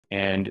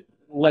And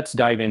let's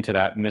dive into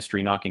that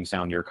mystery knocking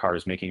sound your car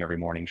is making every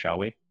morning, shall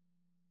we?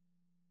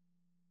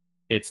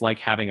 It's like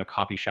having a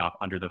coffee shop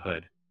under the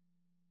hood.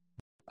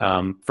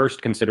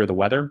 First, consider the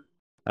weather.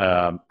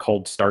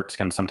 Cold starts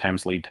can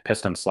sometimes lead to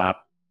piston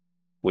slap,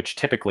 which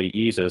typically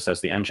eases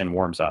as the engine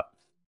warms up.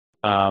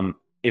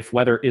 If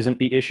weather isn't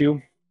the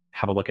issue,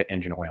 have a look at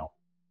engine oil.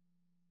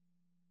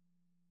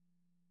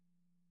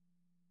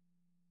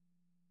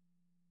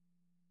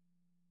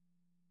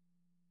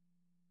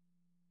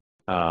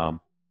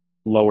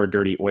 Lower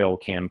dirty oil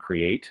can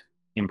create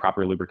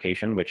improper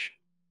lubrication, which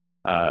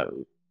uh,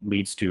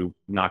 leads to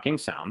knocking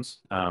sounds.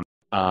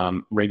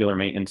 Regular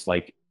maintenance,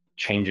 like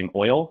changing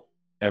oil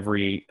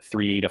every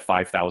 3 to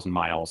 5,000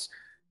 miles,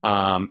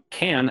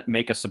 can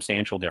make a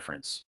substantial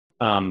difference.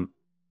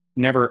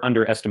 Never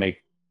underestimate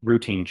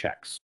routine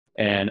checks.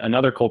 And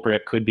another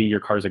culprit could be your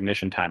car's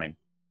ignition timing.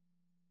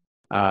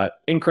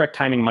 Incorrect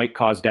timing might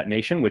cause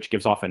detonation, which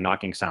gives off a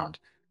knocking sound.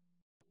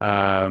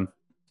 A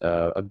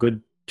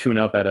good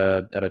tune-up at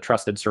a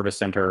trusted service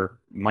center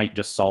might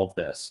just solve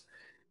this.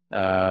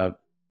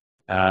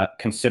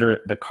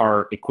 Consider the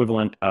car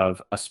equivalent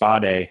of a spa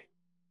day.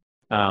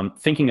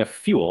 Thinking of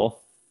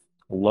fuel,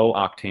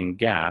 low-octane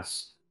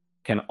gas,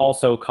 can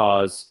also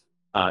cause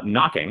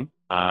knocking,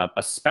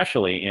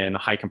 especially in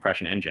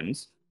high-compression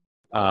engines.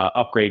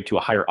 Upgrade to a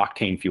higher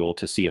octane fuel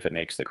to see if it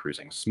makes the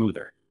cruising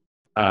smoother.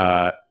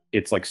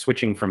 It's like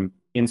switching from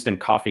instant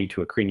coffee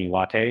to a creamy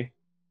latte.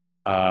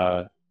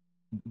 The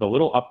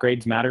little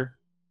upgrades matter.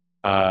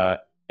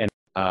 And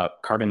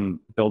carbon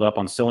buildup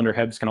on cylinder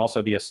heads can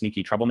also be a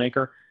sneaky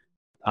troublemaker.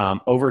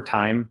 Over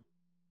time,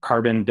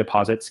 carbon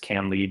deposits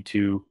can lead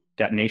to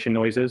detonation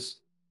noises.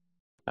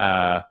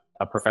 A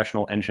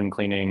professional engine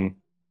cleaning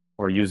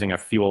or using a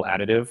fuel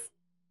additive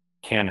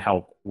can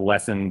help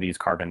lessen these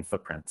carbon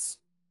footprints.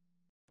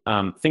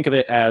 Think of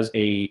it as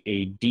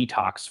a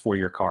detox for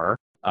your car.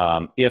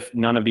 If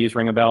none of these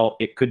ring a bell,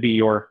 it could be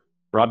your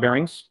rod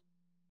bearings.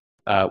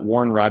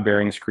 Worn rod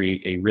bearings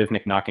create a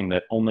rhythmic knocking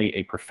that only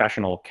a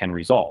professional can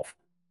resolve.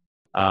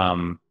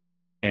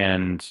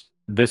 And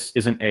this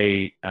isn't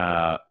a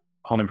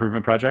home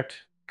improvement project.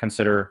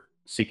 Consider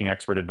seeking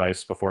expert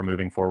advice before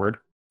moving forward.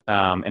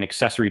 An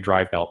accessory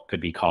drive belt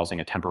could be causing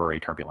a temporary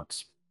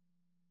turbulence.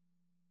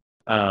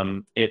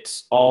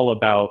 It's all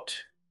about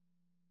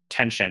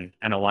tension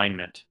and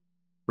alignment,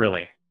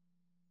 really.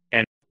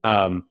 And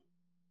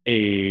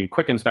a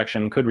quick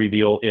inspection could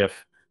reveal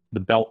if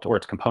the belt or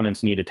its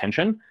components need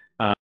attention.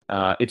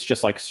 It's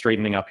just like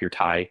straightening up your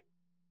tie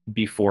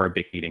before a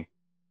big meeting.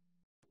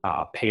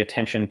 Pay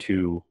attention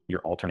to your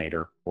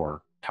alternator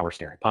or power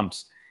steering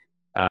pumps.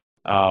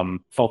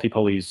 Faulty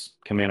pulleys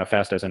can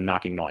manifest as a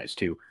knocking noise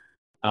too.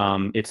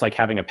 It's like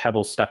having a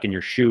pebble stuck in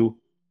your shoe.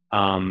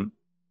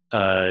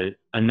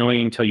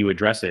 Annoying until you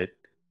address it.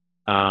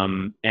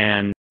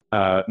 And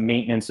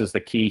maintenance is the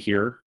key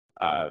here.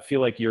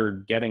 Feel like you're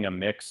getting a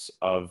mix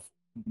of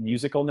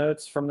musical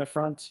notes from the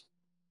front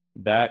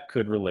that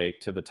could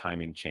relate to the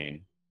timing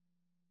chain.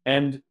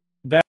 And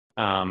that,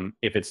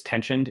 if it's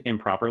tensioned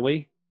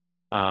improperly,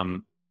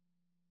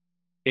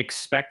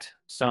 expect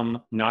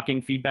some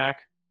knocking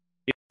feedback.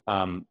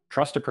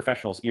 Trust a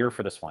professional's ear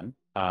for this one.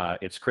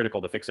 It's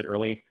critical to fix it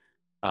early.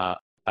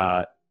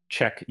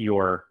 Check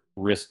your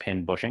wrist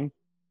pin bushing.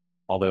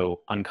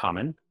 Although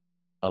uncommon,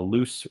 a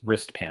loose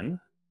wrist pin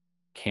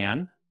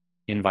can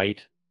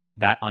invite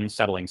that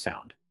unsettling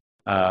sound.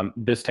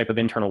 This type of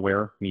internal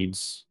wear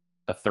needs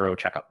a thorough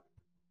checkup.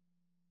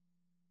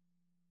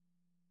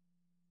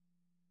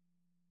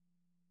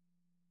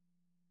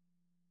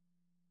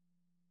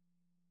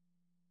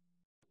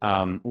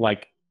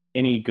 Like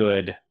any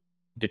good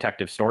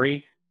detective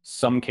story,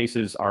 some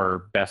cases are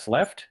best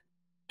left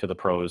to the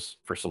pros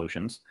for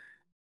solutions.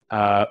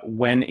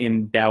 When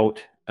in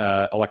doubt,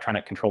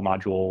 electronic control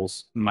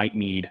modules might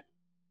need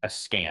a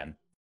scan.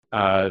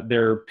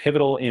 They're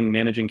pivotal in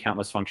managing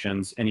countless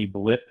functions. Any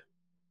blip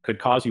could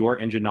cause your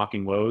engine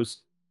knocking woes.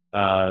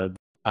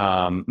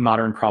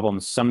 Modern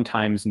problems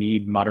sometimes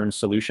need modern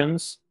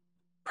solutions,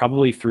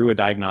 probably through a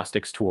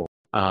diagnostics tool.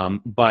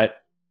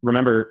 But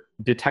remember,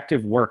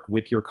 detective work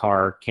with your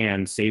car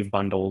can save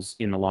bundles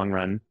in the long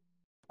run.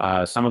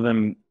 Some of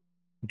them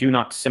do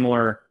not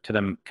similar to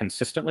them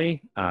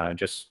consistently,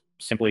 just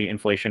simply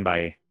inflation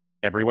by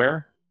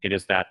everywhere. It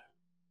is that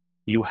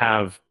you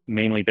have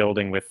mainly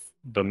building with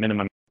the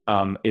minimum.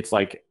 It's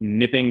like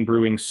nipping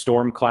brewing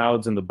storm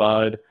clouds in the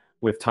bud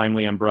with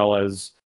timely umbrellas.